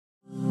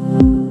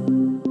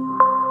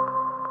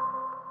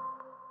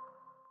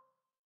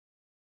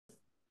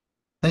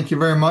Thank you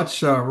very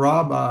much,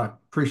 Rob. I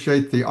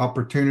appreciate the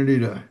opportunity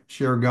to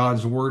share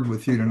God's word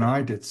with you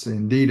tonight. It's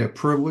indeed a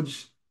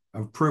privilege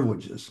of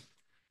privileges.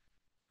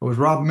 Well, as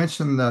Rob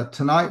mentioned,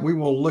 tonight we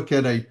will look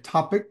at a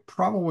topic,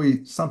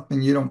 probably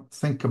something you don't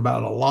think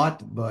about a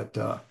lot, but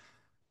uh,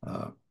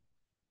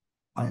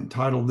 I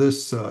entitled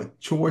this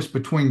Choice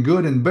Between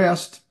Good and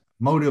Best,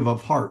 Motive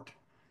of Heart.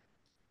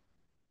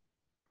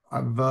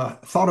 I've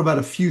thought about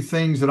a few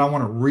things that I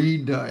want to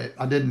read.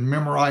 I didn't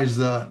memorize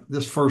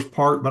this first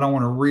part, but I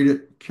want to read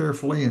it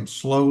carefully and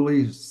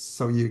slowly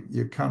so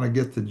you kind of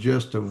get the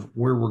gist of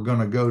where we're going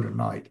to go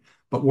tonight.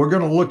 But we're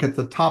going to look at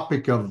the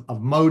topic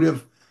of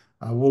motive.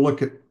 We'll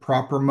look at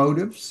proper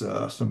motives,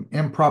 some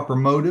improper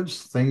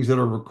motives, things that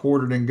are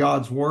recorded in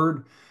God's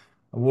word.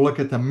 We'll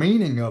look at the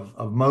meaning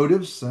of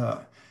motives,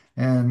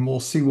 and we'll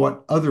see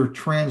what other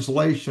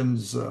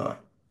translations,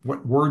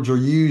 what words are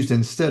used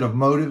instead of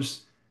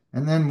motives.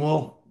 And then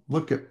we'll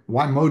look at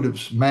why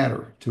motives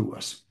matter to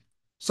us.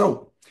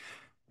 So,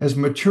 as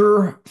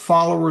mature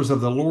followers of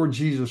the Lord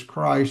Jesus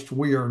Christ,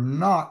 we are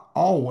not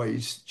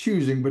always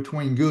choosing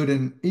between good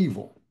and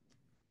evil.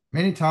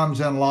 Many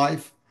times in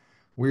life,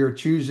 we are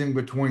choosing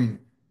between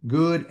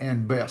good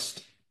and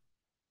best.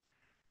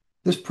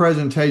 This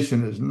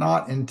presentation is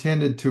not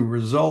intended to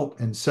result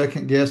in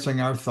second guessing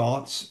our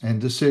thoughts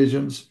and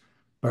decisions,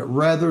 but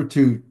rather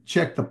to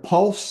check the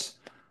pulse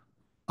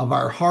of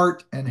our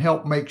heart and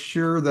help make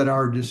sure that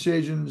our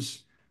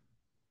decisions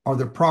are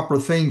the proper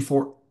thing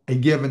for a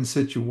given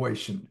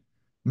situation.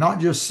 Not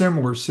just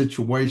similar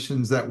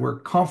situations that we're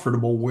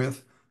comfortable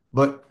with,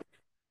 but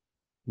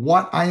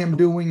what I am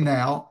doing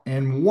now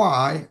and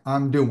why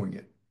I'm doing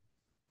it.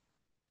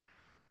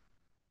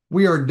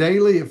 We are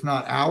daily, if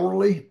not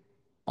hourly,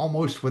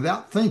 almost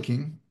without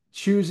thinking,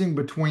 choosing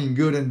between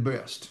good and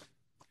best.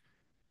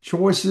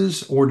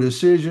 Choices or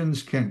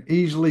decisions can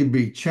easily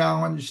be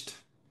challenged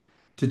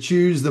to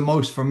choose the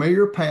most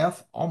familiar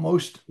path,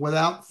 almost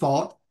without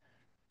thought,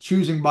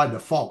 choosing by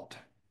default.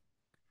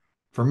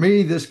 For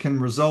me, this can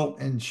result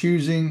in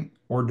choosing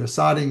or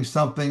deciding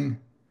something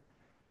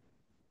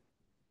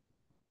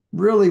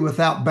really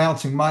without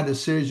bouncing my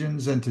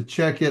decisions and to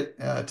check it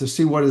to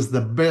see what is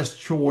the best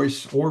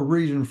choice or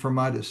reason for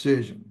my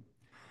decision.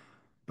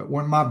 But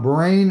when my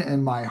brain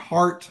and my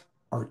heart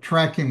are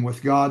tracking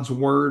with God's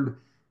word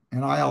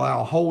and I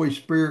allow Holy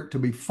Spirit to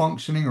be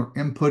functioning or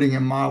inputting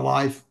in my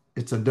life,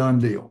 it's a done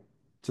deal.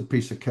 It's a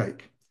piece of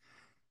cake.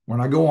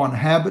 When I go on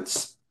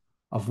habits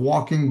of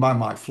walking by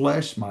my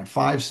flesh, my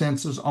five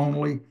senses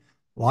only,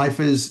 life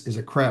is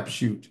a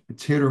crapshoot.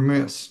 It's hit or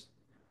miss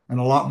and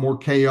a lot more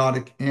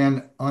chaotic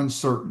and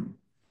uncertain.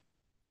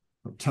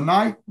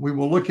 Tonight, we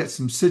will look at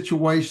some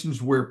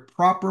situations where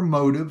proper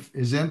motive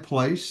is in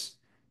place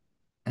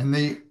and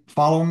the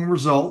following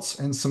results,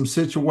 and some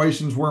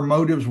situations where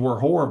motives were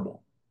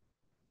horrible,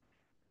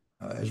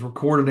 as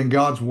recorded in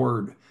God's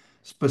word.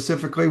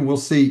 Specifically, we'll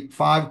see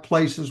five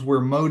places where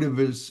motive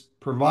is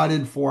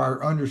provided for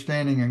our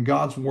understanding in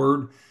God's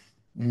word.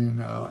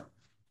 And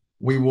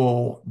we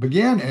will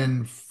begin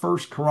in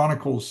First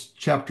Chronicles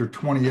chapter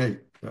 28.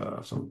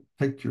 So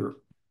take your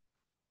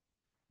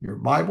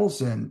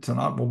Bibles, and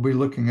tonight we'll be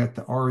looking at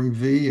the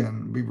REV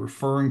and be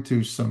referring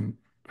to some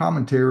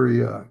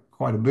commentary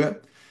quite a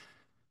bit.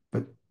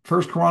 But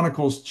First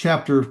Chronicles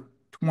chapter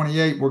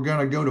 28, we're going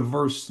to go to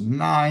verse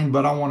 9,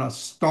 but I want to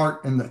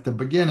start in the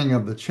beginning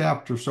of the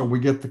chapter so we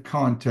get the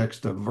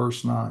context of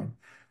verse 9.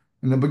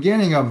 In the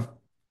beginning of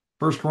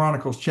First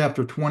Chronicles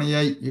chapter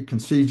 28, you can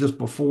see just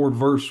before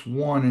verse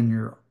 1 in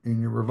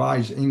your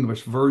Revised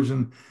English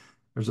version,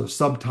 there's a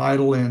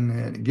subtitle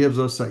and it gives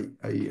us an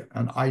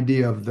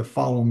idea of the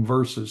following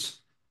verses.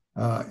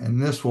 And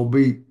this will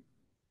be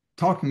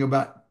talking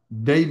about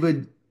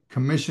David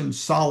commissioned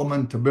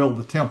Solomon to build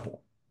the temple.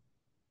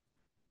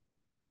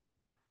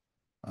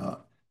 Uh,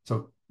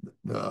 so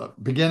the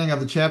beginning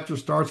of the chapter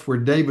starts where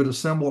David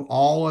assembled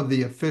all of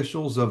the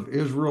officials of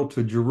Israel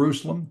to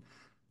Jerusalem,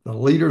 the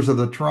leaders of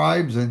the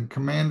tribes and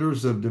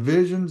commanders of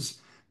divisions,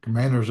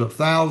 commanders of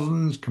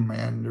thousands,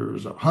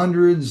 commanders of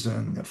hundreds,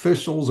 and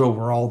officials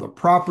over all the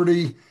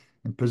property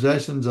and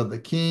possessions of the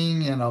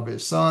king and of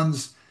his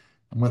sons,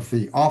 and with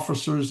the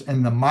officers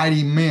and the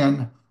mighty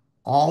men,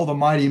 all the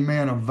mighty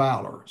men of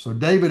valor. So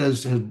David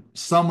has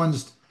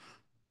summoned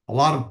a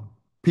lot of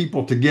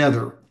people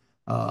together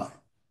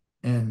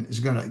and is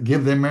going to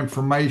give them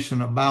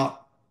information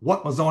about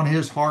what was on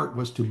his heart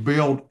was to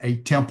build a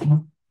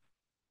temple.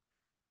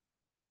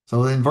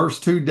 So in verse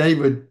 2,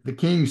 David the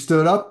king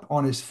stood up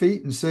on his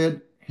feet and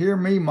said, "Hear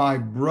me, my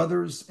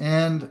brothers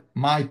and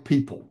my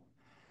people.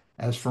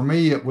 As for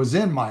me, it was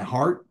in my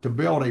heart to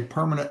build a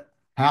permanent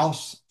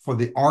house for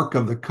the ark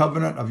of the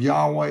covenant of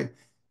Yahweh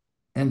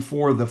and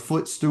for the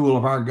footstool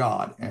of our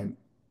God. And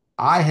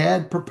I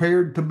had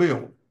prepared to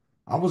build.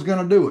 I was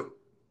going to do it."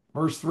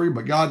 Verse 3,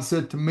 but God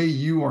said to me,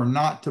 "You are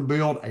not to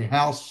build a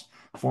house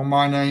for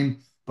my name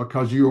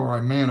because you are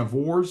a man of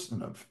wars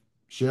and have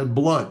shed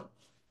blood."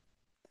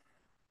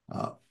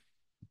 Uh,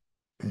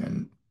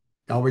 and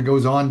Yahweh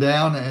goes on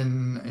down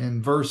and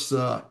in verse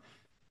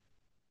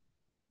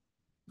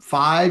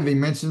 5, he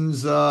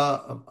mentions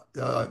of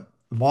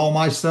all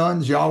my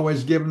sons,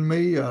 Yahweh's given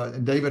me,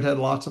 and David had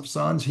lots of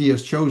sons. He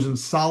has chosen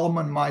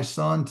Solomon, my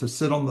son, to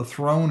sit on the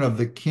throne of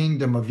the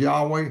kingdom of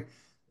Yahweh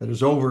that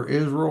is over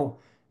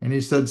Israel. And he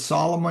said,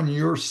 Solomon,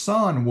 your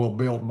son will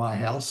build my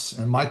house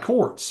and my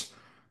courts,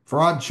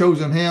 for I've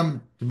chosen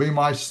him to be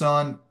my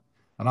son,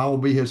 and I will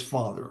be his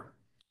father.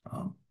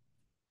 Um,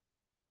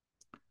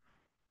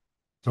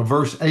 So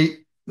verse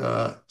 8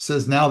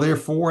 says, Now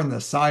therefore, in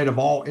the sight of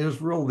all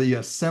Israel, the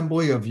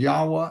assembly of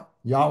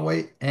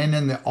Yahweh, and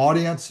in the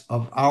audience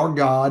of our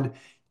God,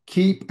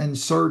 keep and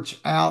search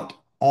out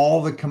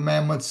all the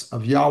commandments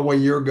of Yahweh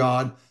your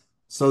God,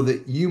 so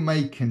that you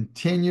may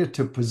continue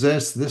to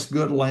possess this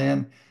good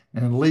land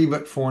and leave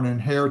it for an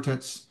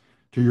inheritance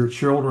to your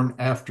children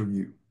after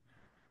you.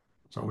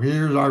 So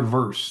here's our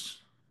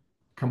verse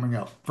coming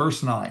up.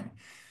 Verse 9.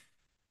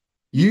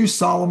 You,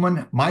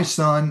 Solomon, my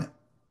son,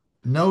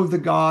 know the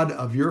God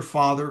of your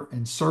father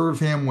and serve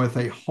him with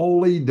a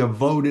wholly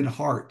devoted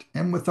heart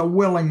and with a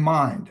willing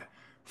mind.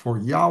 For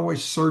Yahweh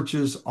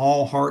searches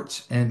all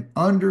hearts and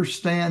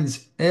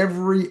understands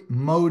every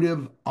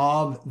motive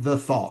of the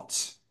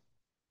thoughts.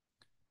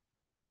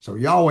 So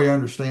Yahweh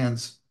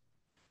understands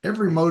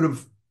every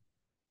motive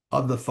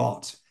of the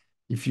thoughts.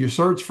 If you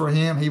search for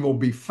him, he will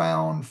be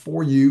found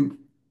for you.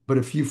 But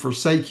if you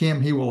forsake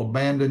him, he will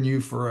abandon you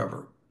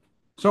forever.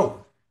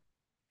 So,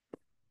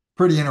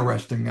 pretty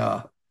interesting.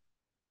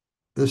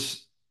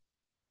 This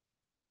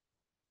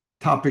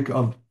topic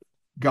of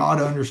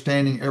God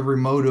understanding every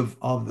motive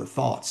of the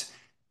thoughts.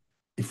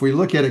 If we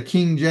look at a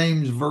King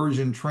James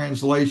Version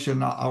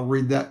translation, I'll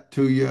read that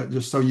to you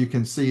just so you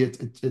can see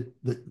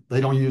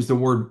they don't use the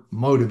word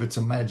motive, it's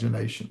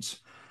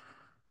imaginations.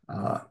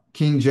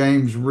 King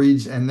James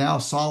reads, And now,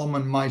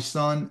 Solomon, my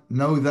son,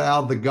 know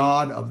thou the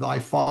God of thy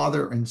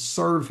father, and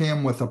serve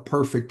him with a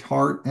perfect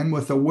heart and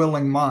with a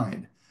willing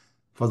mind.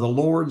 For the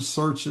Lord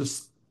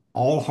searcheth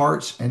all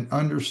hearts and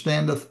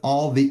understandeth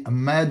all the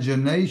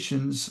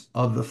imaginations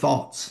of the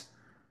thoughts.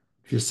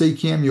 If you seek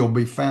him, you'll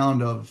be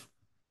found of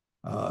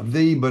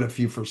thee, but if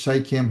you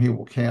forsake him, he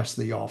will cast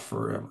thee off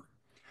forever.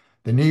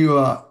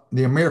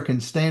 The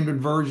American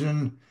Standard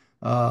Version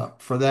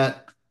for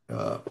that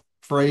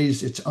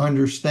phrase, it's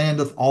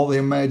understandeth all the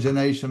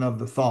imagination of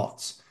the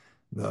thoughts.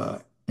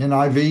 The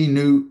NIV,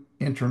 New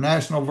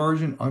International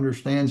Version,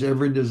 understands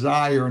every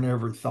desire and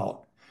every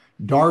thought.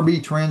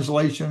 Darby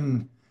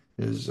translation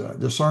is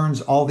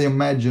discerns all the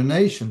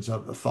imaginations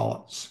of the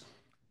thoughts.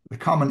 The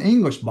Common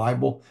English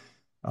Bible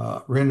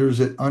renders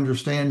it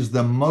understands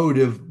the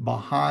motive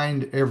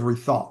behind every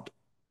thought.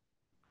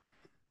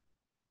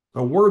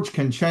 So words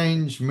can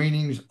change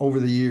meanings over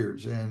the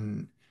years.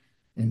 And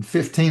in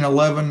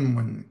 1511,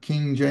 when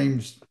King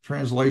James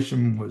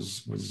translation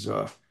was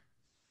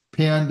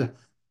penned,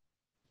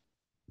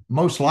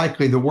 most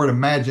likely the word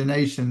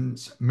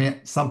imaginations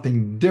meant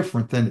something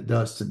different than it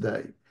does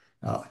today.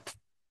 Uh,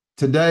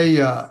 today,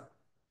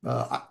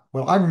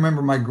 well, I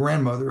remember my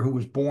grandmother, who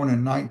was born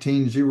in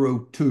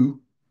 1902.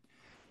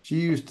 She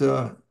used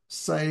to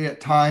say at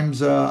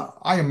times,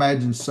 I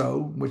imagine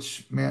so,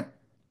 which meant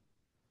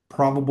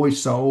probably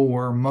so,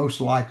 or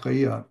most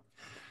likely. Uh,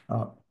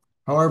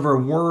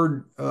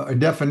 However, a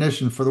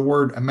definition for the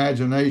word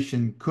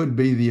imagination could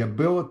be the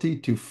ability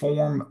to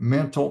form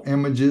mental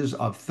images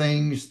of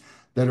things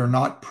that are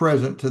not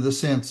present to the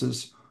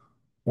senses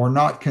or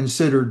not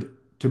considered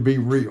to be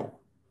real.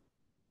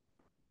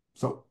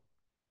 So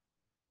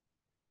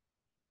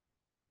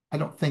I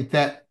don't think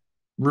that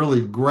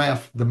really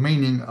grasped the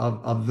meaning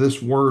of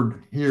this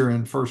word here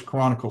in First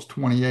Chronicles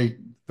 28.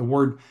 The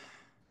word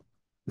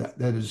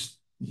that is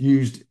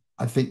used,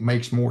 I think,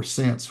 makes more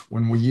sense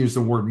when we use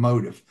the word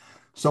motive.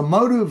 So,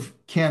 motive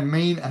can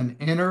mean an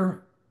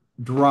inner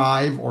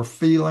drive or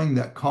feeling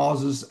that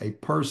causes a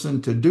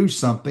person to do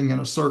something in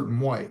a certain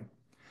way.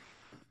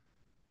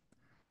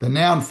 The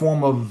noun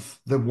form of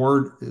the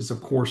word is,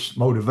 of course,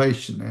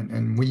 motivation,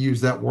 and we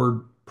use that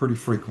word pretty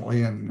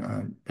frequently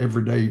in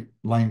everyday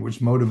language,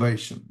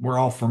 motivation. We're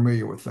all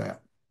familiar with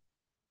that.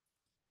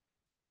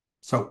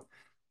 So,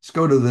 let's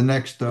go to the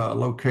next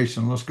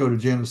location. Let's go to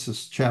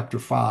Genesis chapter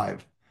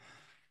 5.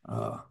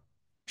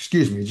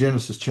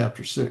 Genesis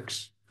chapter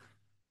 6.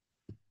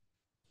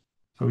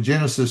 So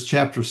Genesis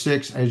chapter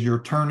 6, as you're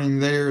turning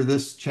there,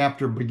 this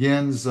chapter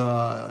begins in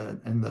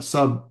the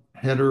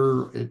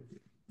subheader. It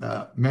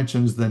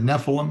mentions the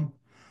Nephilim.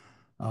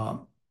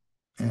 Um,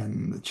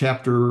 and the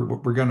chapter,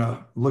 we're going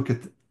to look at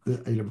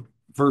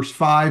verse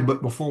 5,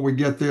 but before we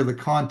get there, the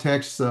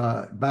context,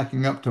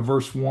 backing up to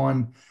verse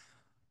 1,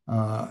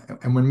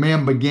 and when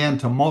men began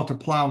to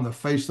multiply on the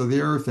face of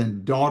the earth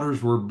and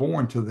daughters were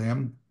born to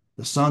them,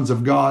 the sons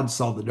of God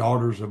saw the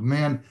daughters of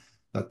men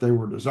that they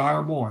were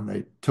desirable, and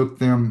they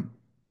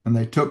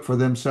took for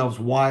themselves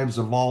wives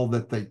of all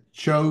that they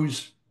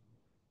chose.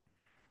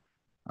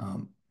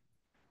 Um,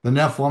 the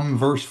Nephilim,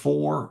 verse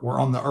 4, were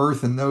on the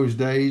earth in those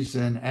days,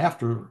 and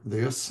after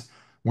this,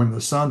 when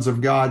the sons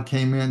of God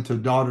came in to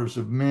daughters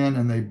of men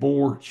and they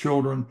bore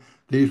children,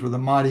 these were the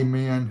mighty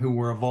men who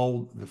were of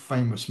old, the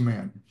famous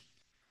men.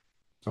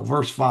 So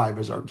verse 5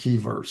 is our key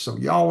verse. So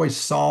Yahweh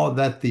saw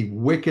that the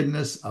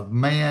wickedness of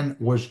man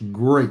was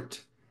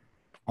great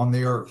on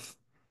the earth,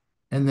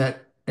 and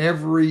that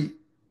every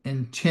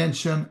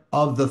intention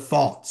of the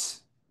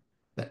thoughts,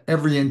 that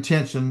every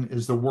intention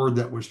is the word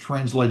that was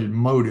translated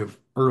motive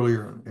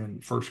earlier in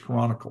First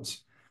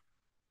Chronicles.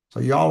 So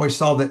Yahweh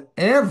saw that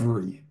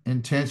every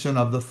intention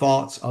of the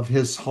thoughts of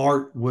his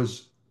heart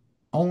was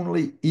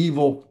only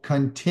evil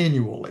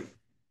continually,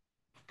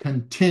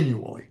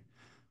 continually.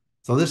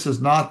 So this is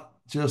not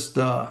just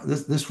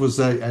this was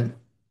an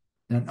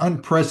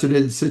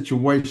unprecedented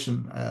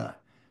situation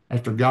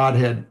after God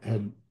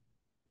had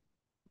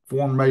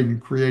formed, made,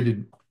 and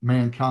created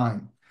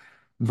mankind.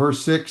 In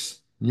verse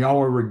 6,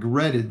 Yahweh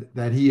regretted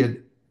that he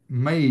had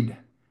made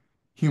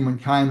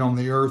humankind on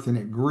the earth, and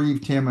it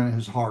grieved him in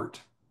his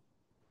heart.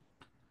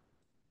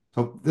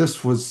 So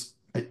this was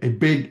a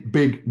big,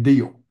 big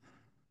deal.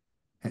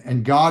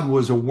 And God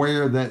was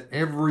aware that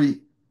every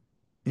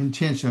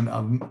intention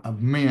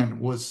of men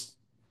was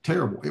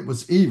terrible. It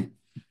was evil.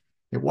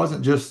 It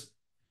wasn't just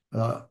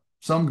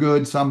some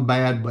good, some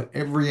bad, but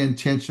every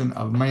intention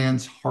of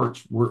man's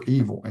hearts were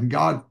evil. And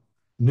God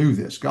knew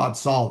this. God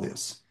saw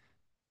this.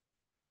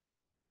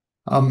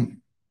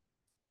 Um,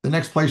 the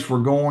next place we're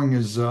going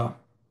is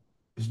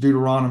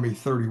Deuteronomy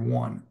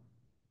 31.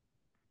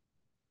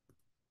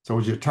 So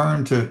as you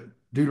turn to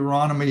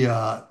Deuteronomy,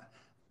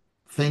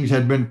 things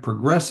had been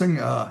progressing.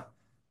 Uh,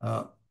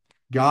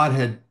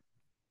 God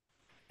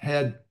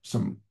had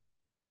some,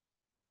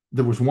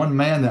 there was one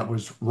man that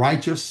was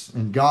righteous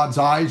in God's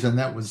eyes, and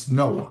that was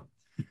Noah.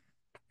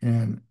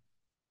 And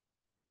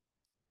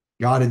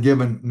God had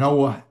given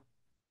Noah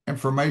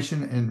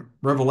information and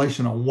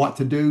revelation on what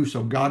to do.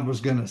 So God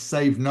was going to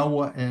save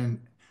Noah,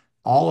 and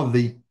all of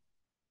the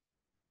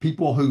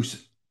people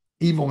whose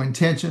evil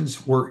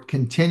intentions were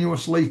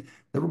continuously,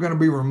 they were going to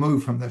be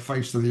removed from the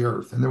face of the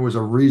earth. And there was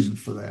a reason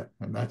for that.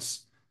 And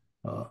that's,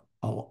 uh,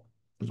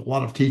 there's a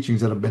lot of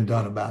teachings that have been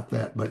done about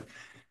that. But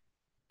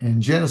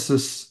in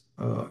Genesis,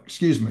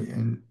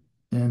 in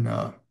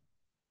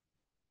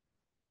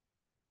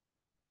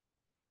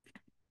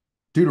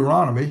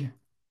Deuteronomy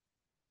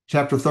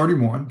chapter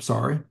 31,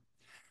 sorry,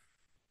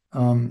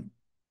 um,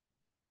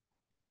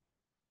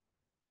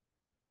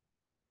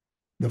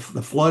 the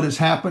flood has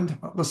happened.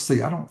 Let's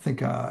see. I don't think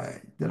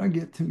did I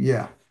get to?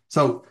 Yeah.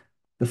 So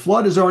the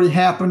flood has already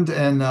happened,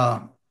 and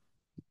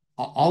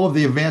all of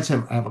the events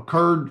have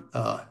occurred.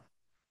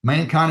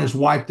 Mankind is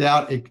wiped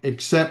out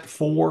except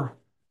for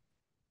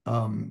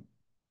um,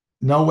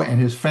 Noah and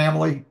his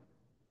family,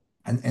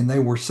 and they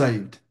were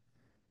saved.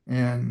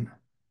 And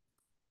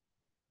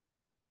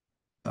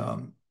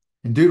um,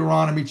 in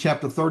Deuteronomy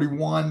chapter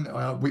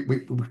 31,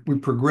 we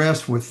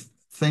progress with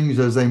things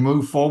as they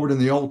move forward in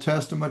the Old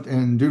Testament.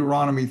 In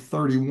Deuteronomy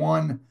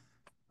 31,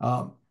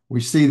 we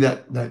see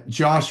that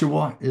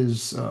Joshua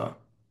is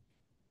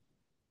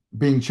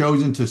being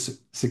chosen to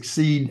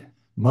succeed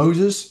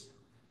Moses.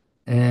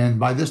 And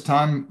by this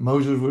time,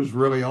 Moses was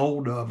really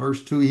old.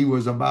 Verse 2, he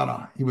was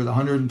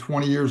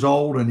 120 years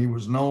old, and he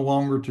was no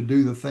longer to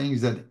do the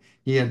things that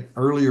he had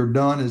earlier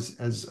done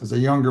as a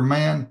younger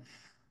man.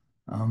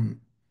 Um,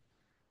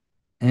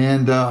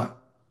 and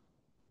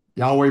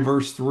Yahweh,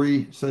 verse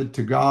 3, said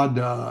to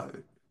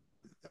God,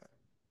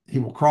 he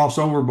will cross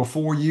over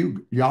before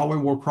you. Yahweh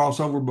will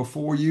cross over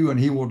before you, and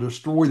he will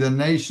destroy the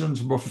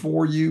nations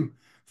before you,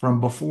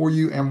 from before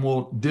you, and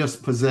will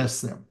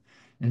dispossess them.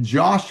 And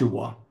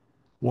Joshua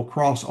will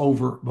cross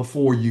over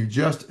before you,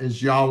 just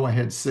as Yahweh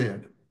had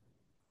said.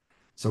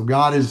 So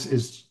God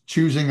is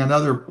choosing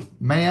another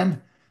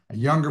man, a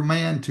younger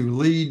man, to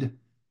lead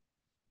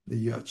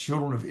the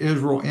children of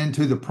Israel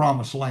into the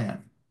promised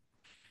land.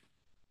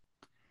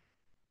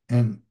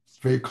 And it's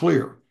very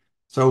clear.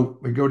 So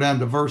we go down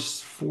to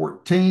verse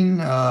 14,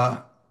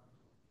 and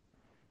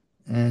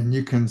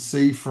you can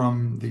see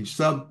from the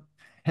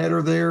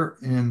subheader there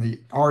in the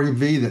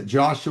REV that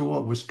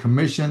Joshua was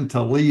commissioned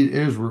to lead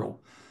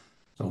Israel.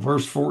 So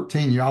verse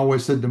 14, Yahweh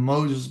said to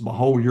Moses,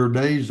 behold, your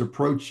days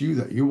approach you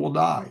that you will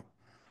die.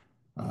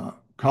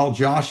 Call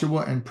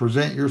Joshua and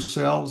present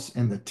yourselves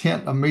in the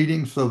tent of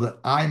meeting so that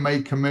I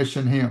may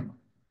commission him.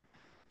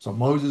 So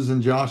Moses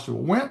and Joshua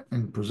went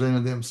and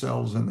presented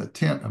themselves in the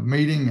tent of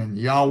meeting, and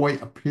Yahweh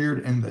appeared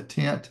in the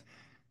tent,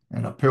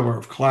 and a pillar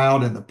of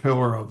cloud, and the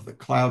pillar of the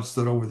cloud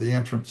stood over the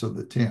entrance of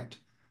the tent.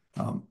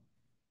 Um,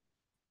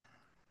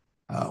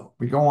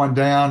 we go on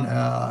down,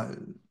 a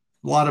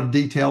lot of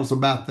details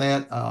about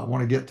that. I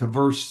want to get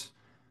to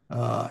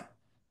uh,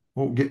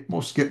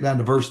 we'll skip down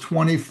to verse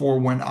 20. For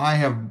when I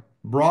have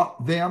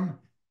brought them,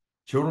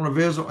 children of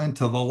Israel,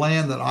 into the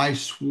land that I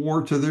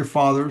swore to their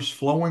fathers,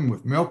 flowing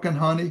with milk and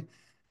honey,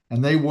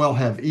 and they will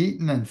have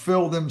eaten and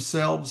filled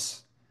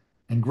themselves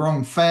and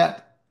grown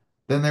fat,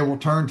 then they will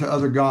turn to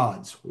other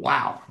gods,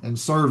 wow, and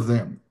serve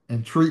them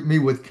and treat me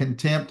with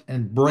contempt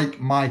and break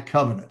my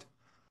covenant.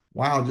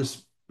 Wow,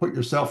 just put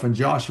yourself in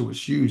Joshua's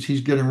shoes. He's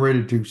getting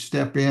ready to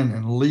step in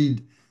and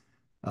lead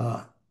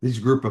these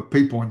group of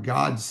people, and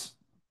God's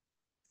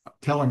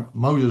telling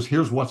Moses,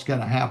 here's what's going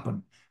to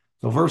happen.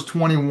 So verse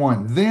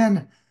 21,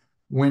 then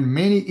When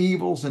many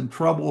evils and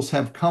troubles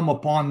have come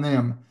upon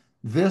them,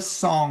 this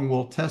song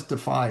will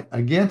testify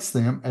against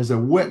them as a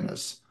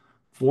witness,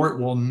 for it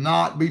will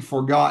not be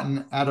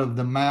forgotten out of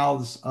the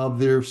mouths of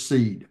their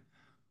seed.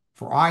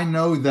 For I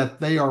know that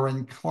they are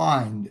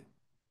inclined,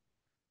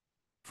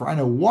 for I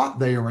know what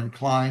they are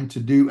inclined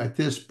to do at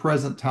this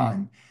present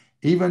time,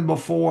 even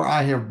before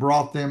I have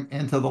brought them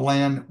into the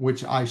land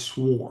which I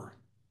swore.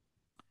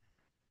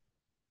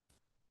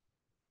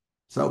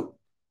 So,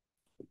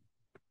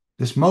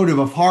 this motive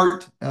of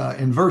heart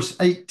in verse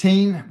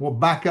 18, we'll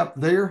back up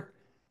there.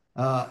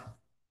 Uh,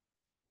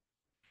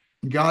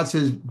 God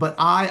says, but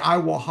I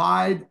will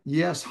hide,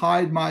 yes,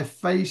 hide my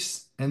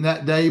face in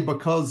that day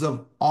because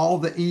of all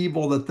the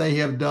evil that they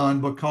have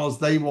done, because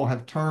they will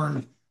have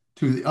turned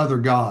to the other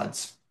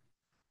gods.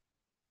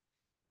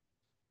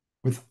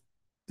 With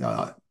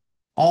uh,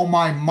 all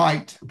my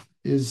might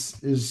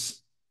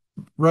is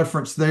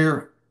referenced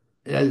there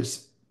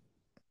as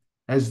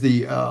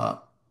the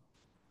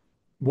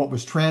what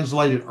was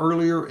translated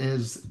earlier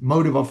as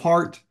motive of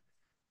heart.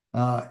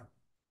 Uh,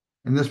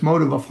 and this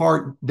motive of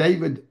heart,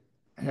 David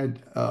had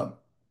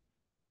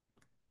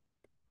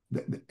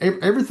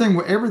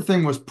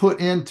everything was put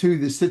into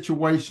the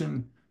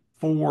situation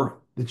for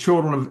the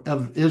children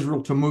of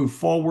Israel to move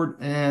forward,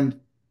 and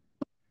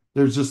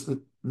there's just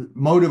the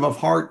motive of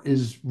heart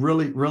is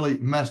really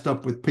messed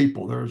up with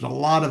people. There's a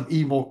lot of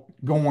evil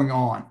going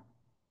on,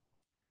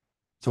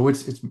 so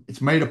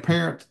it's made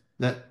apparent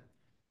that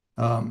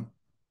um,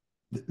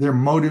 their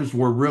motives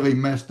were really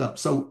messed up.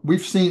 So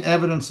we've seen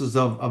evidences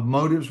of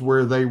motives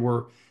where they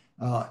were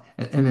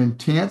and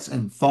intents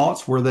and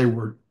thoughts where they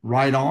were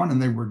right on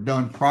and they were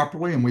done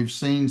properly, and we've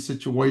seen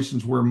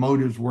situations where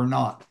motives were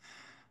not.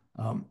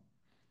 Um,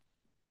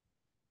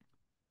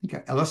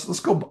 okay,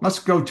 let's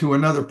go to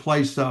another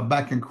place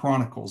back in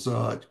Chronicles.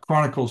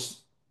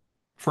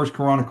 First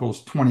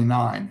Chronicles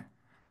 29.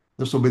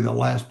 This will be the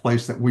last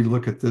place that we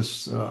look at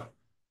this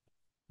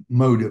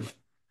motive.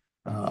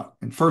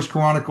 In First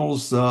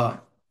Chronicles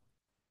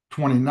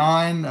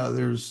 29,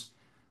 there's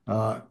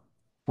of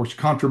course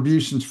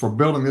contributions for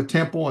building the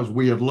temple, as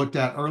we have looked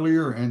at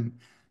earlier, and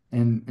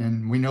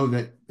we know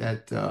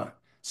that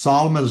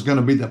Solomon is going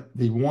to be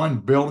the one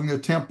building the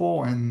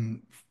temple,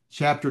 and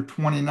chapter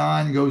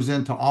 29 goes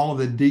into all of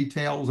the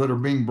details that are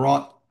being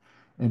brought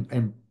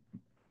and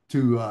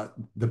to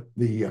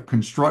the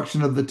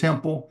construction of the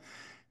temple.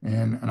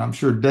 And I'm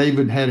sure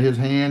David had his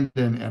hand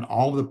and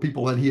all the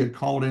people that he had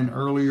called in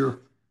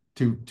earlier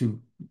to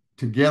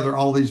gather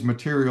all these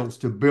materials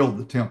to build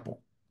the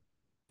temple.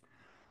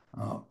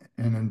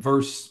 And in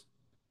verse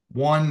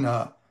 1,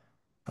 uh,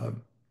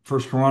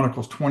 1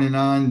 Chronicles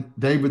 29,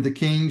 David the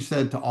king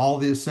said to all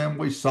the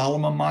assembly,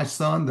 Solomon my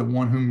son, the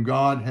one whom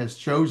God has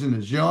chosen,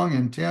 is young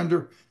and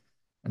tender,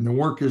 and the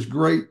work is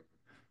great,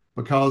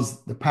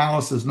 because the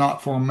palace is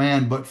not for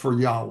man, but for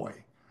Yahweh.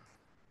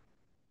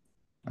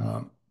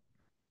 Um,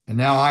 and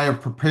now I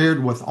have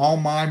prepared with all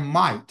my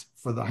might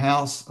for the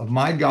house of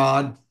my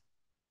God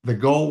the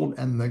gold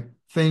and the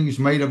things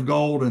made of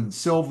gold and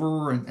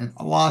silver and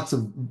lots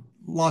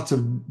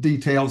of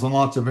details and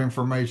lots of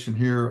information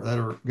here that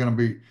are going to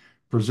be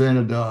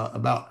presented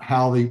about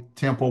how the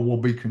temple will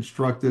be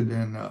constructed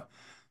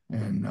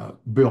and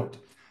built.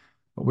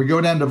 But we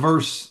go down to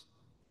verse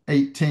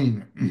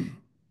 18,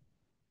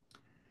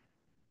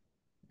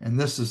 and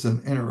this is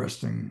an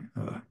interesting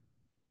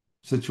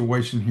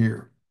situation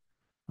here.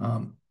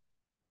 Um,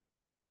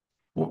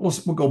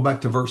 we'll go back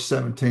to verse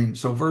 17.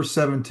 So verse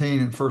 17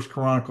 in First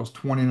Chronicles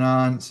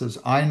 29 says,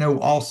 I know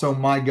also,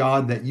 my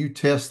God, that you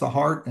test the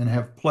heart and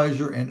have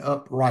pleasure in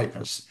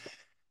uprightness.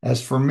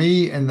 As for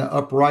me and the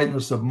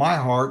uprightness of my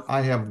heart,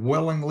 I have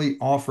willingly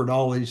offered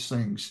all these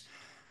things.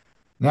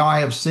 Now I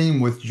have seen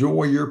with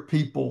joy your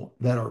people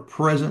that are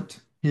present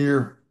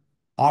here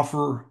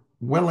offer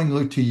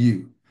willingly to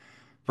you.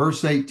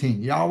 Verse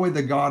 18, Yahweh,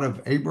 the God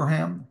of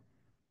Abraham,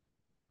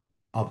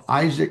 of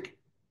Isaac,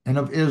 and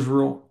of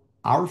Israel,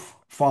 our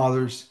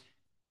fathers,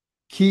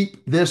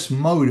 keep this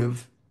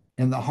motive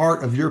in the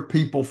heart of your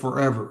people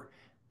forever,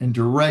 and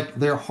direct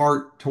their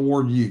heart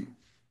toward you.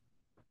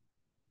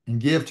 And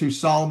give to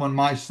Solomon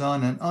my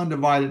son an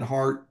undivided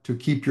heart to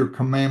keep your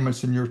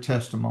commandments and your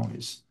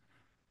testimonies.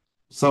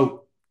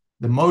 So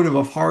the motive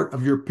of heart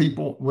of your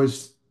people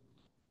was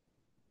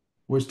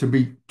to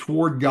be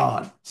toward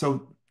God.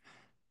 So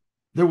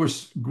there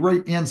was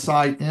great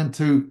insight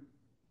into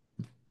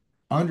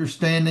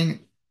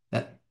understanding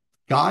that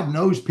God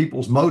knows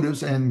people's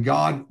motives, and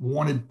God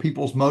wanted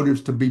people's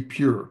motives to be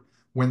pure.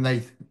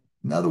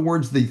 In other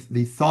words, the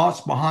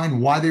thoughts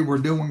behind why they were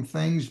doing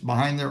things,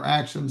 behind their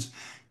actions,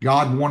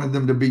 God wanted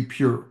them to be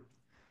pure.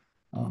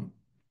 Um,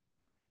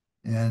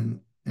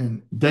 and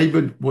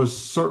David was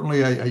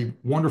certainly a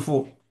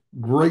wonderful,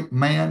 great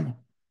man.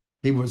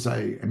 He was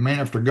a man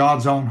after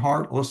God's own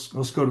heart.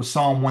 Let's go to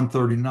Psalm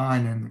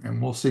 139,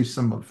 and we'll see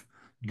some of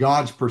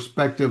God's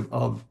perspective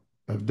of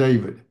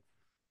David,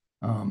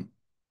 um,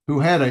 who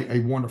had a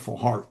wonderful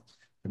heart.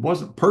 It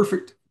wasn't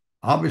perfect.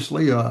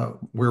 Obviously,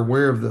 we're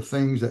aware of the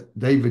things that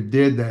David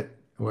did that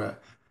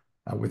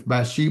with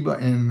Bathsheba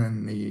and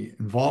then the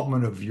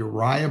involvement of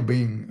Uriah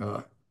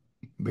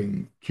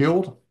being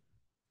killed.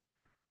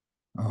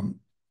 Um,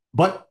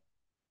 but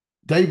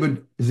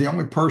David is the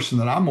only person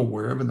that I'm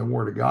aware of in the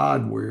Word of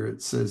God where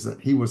it says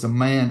that he was a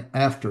man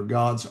after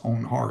God's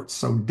own heart.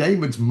 So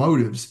David's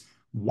motives,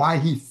 why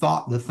he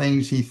thought the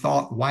things he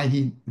thought,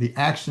 the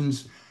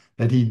actions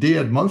that he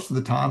did, most of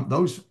the time,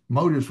 those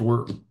motives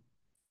were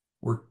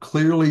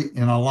clearly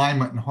in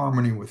alignment and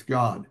harmony with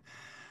God.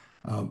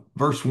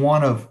 Verse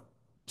 1 of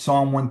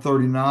Psalm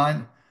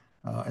 139,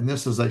 and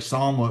this is a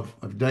psalm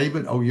of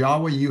David. O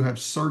Yahweh, you have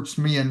searched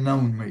me and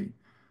known me.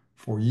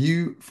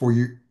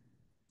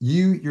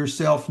 You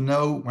yourself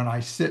know when I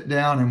sit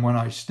down and when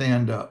I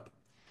stand up.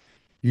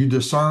 You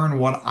discern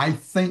what I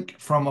think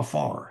from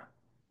afar.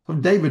 So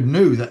David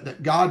knew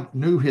that God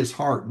knew his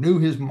heart, knew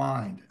his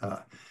mind.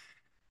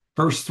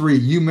 Verse 3,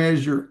 you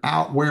measure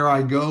out where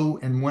I go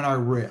and when I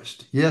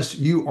rest. Yes,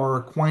 you are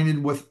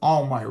acquainted with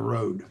all my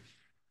road.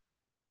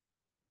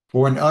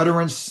 For an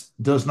utterance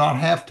does not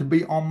have to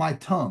be on my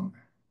tongue.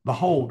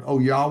 Behold, O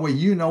Yahweh,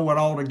 you know it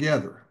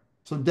altogether.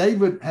 So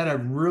David had a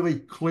really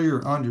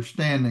clear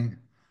understanding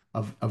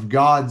of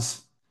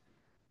God's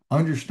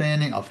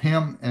understanding of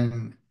him,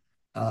 and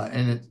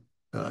it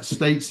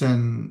states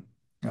in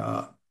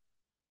uh,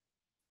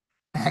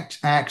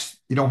 Acts,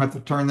 you don't have to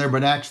turn there,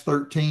 but Acts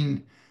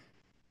 13:22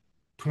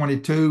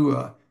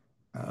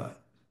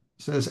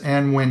 says,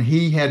 and when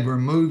he had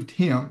removed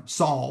him,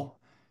 Saul,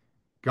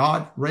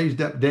 God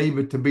raised up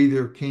David to be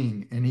their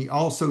king, and he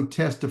also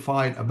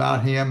testified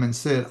about him and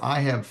said, I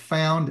have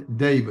found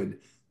David,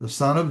 the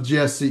son of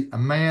Jesse, a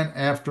man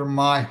after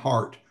my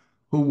heart,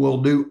 who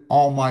will do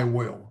all my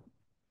will.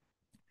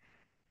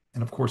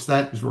 And of course,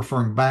 that is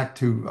referring back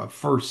to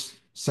 1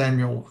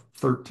 Samuel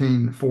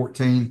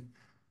 13:14,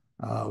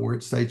 where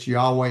it states,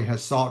 Yahweh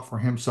has sought for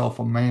himself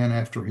a man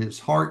after his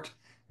heart,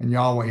 and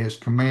Yahweh has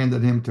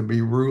commanded him to be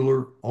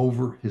ruler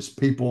over his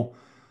people,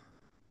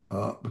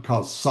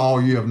 because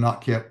Saul, you have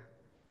not kept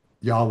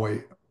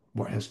Yahweh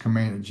what has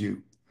commanded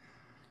you.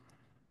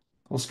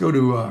 Let's go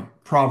to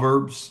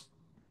Proverbs.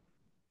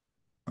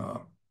 Uh,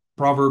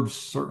 Proverbs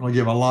certainly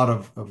give a lot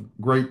of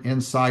great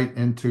insight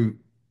into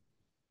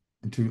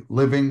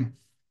living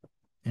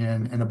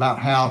and about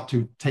how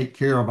to take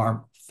care of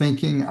our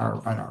thinking,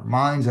 our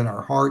minds and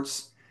our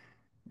hearts.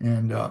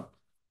 And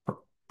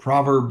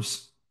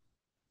Proverbs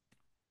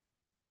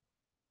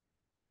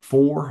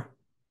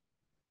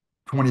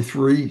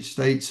 4:23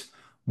 states,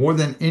 more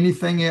than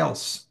anything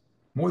else,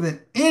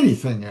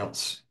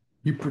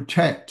 you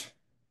protect.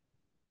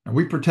 And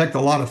we protect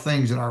a lot of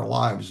things in our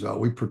lives.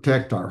 We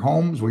protect our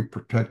homes, we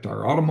protect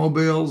our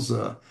automobiles.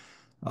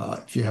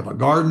 If you have a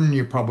garden,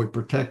 you probably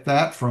protect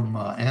that from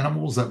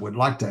animals that would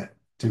like to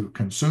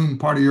consume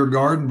part of your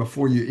garden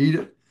before you eat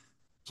it.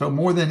 So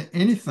more than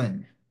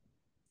anything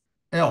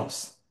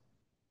else,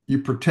 you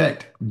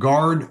protect,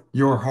 guard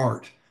your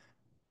heart,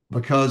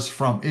 because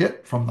from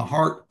the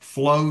heart,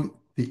 flow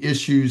the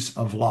issues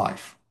of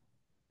life.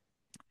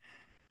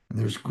 And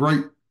there's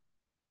great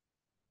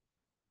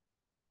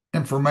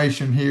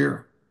information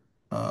here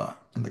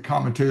in the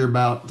commentary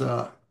about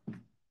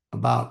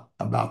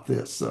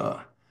this.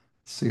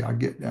 See, I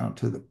get down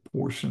to the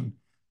portion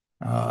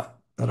that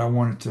I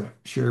wanted to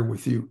share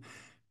with you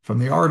from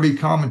the RV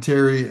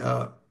commentary.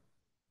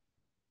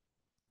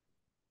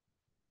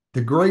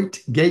 The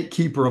great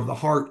gatekeeper of the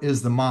heart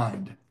is the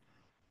mind.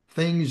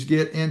 Things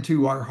get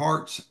into our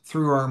hearts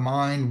through our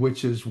mind,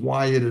 which is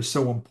why it is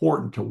so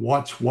important to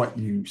watch what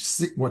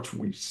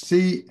we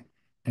see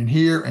and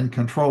hear, and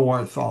control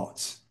our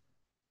thoughts.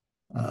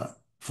 Uh,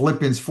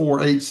 Philippians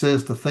 4:8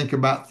 says to think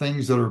about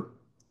things that are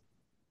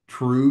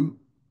true,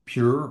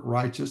 pure,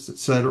 righteous,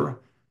 etc.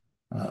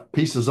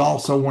 Peace is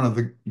also one of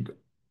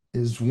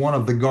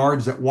the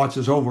guards that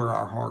watches over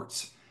our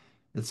hearts.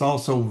 It's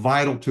also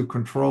vital to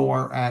control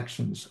our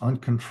actions.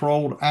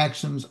 Uncontrolled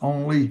actions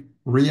only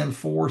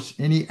reinforce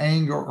any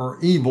anger or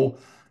evil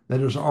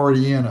that is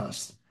already in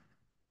us.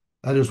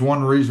 That is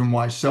one reason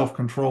why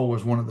self-control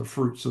is one of the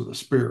fruits of the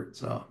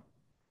Spirit.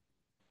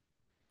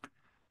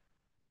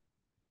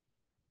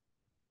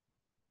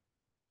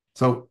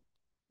 So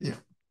yeah,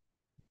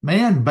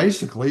 man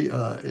basically,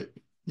 a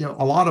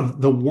lot of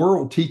the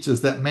world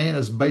teaches that man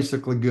is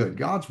basically good.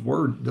 God's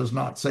word does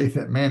not say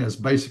that man is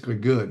basically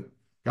good.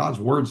 God's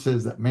word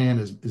says that man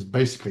is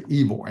basically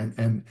evil.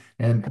 And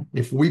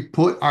if we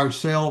put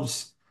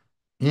ourselves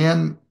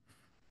in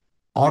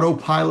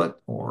autopilot,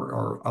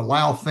 or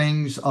allow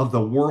things of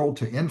the world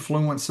to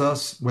influence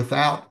us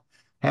without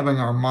having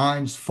our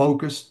minds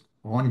focused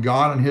on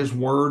God and His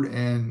Word,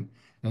 and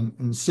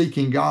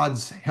seeking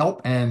God's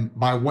help, and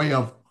by way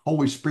of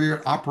Holy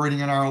Spirit operating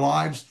in our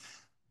lives,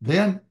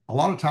 then a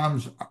lot of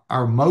times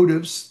our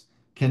motives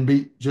can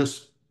be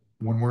just,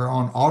 when we're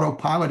on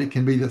autopilot, it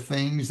can be the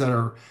things that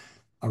are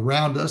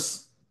around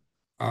us,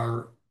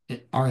 our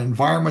our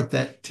environment,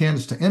 that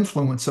tends to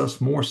influence us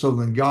more so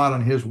than God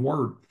and His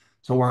Word.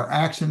 So our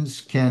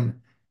actions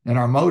and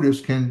our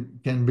motives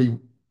can be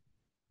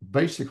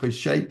basically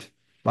shaped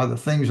by the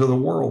things of the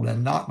world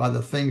and not by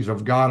the things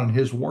of God and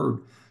His Word.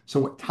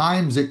 So at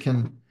times it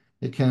can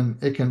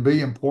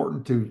be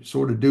important to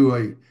sort of do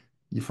a,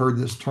 you've heard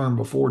this term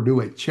before, do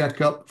a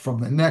checkup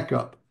from the neck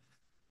up.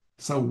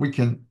 So we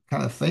can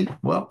kind of think,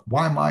 well,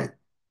 why am I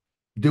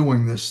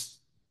doing this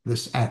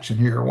action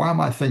here? Why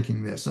am I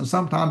thinking this? And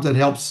sometimes it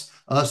helps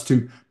us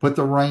to put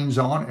the reins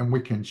on and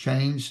we can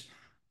change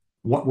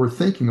what we're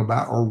thinking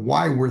about or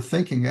why we're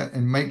thinking it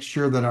and make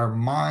sure that our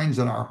minds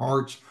and our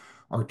hearts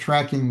are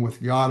tracking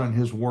with God and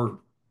His Word.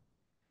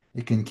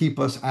 It can keep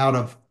us out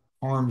of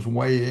harm's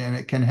way and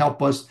it can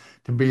help us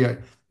to be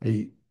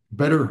a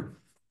better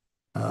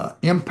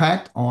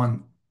impact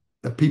on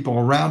the people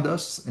around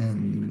us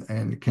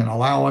and can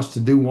allow us to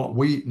do what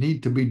we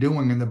need to be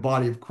doing in the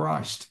body of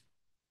Christ.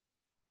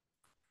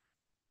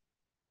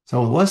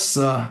 So let's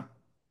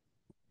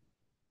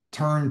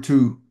turn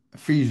to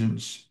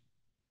Ephesians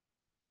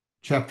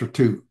chapter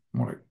 2. I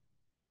want to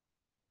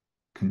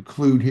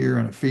conclude here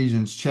in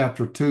Ephesians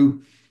chapter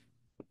 2.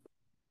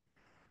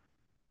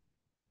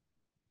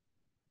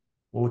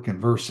 We'll look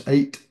in verse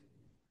 8.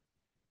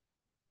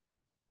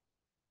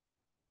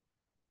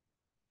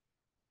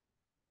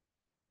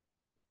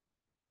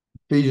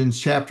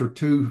 Ephesians chapter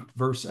 2,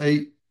 verse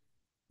 8,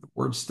 the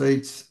word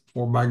states,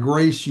 "For by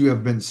grace you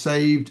have been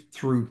saved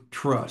through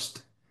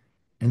trust.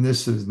 And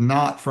this is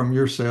not from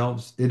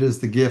yourselves, it is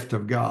the gift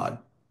of God,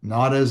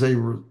 not as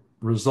a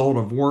result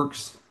of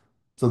works,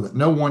 so that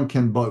no one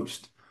can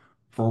boast.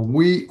 For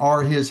we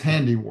are His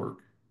handiwork.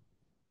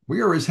 We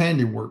are His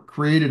handiwork,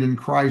 created in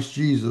Christ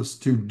Jesus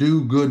to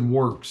do good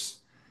works,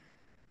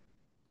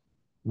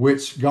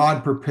 which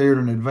God prepared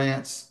in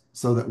advance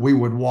so that we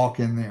would walk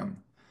in them."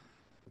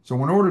 So,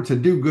 in order to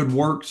do good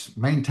works,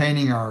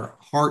 maintaining our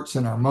hearts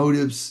and our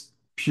motives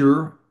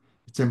pure,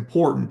 it's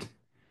important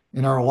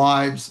in our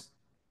lives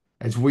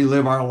as we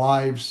live our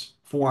lives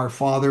for our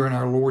Father and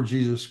our Lord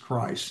Jesus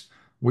Christ.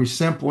 We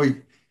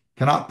simply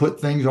cannot put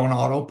things on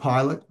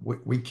autopilot.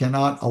 We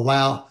cannot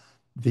allow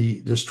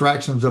the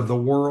distractions of the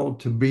world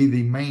to be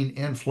the main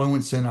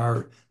influence in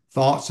our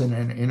thoughts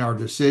and in our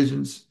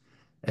decisions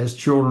as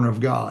children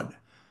of God.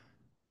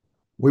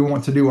 We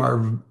want to do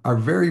our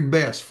very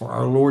best for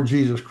our Lord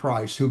Jesus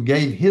Christ, who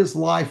gave His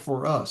life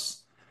for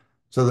us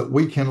so that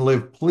we can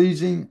live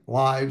pleasing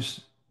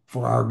lives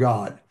for our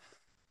God.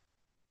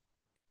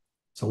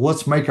 So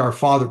let's make our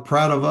Father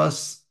proud of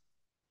us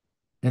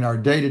in our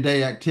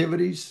day-to-day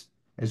activities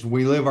as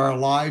we live our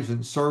lives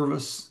in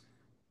service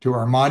to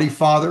our mighty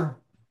Father,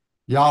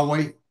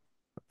 Yahweh.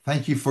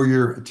 Thank you for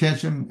your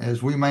attention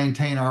as we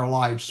maintain our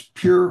lives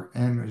pure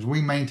and as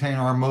we maintain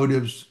our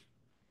motives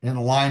in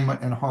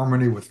alignment and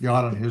harmony with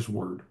God and His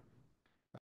Word.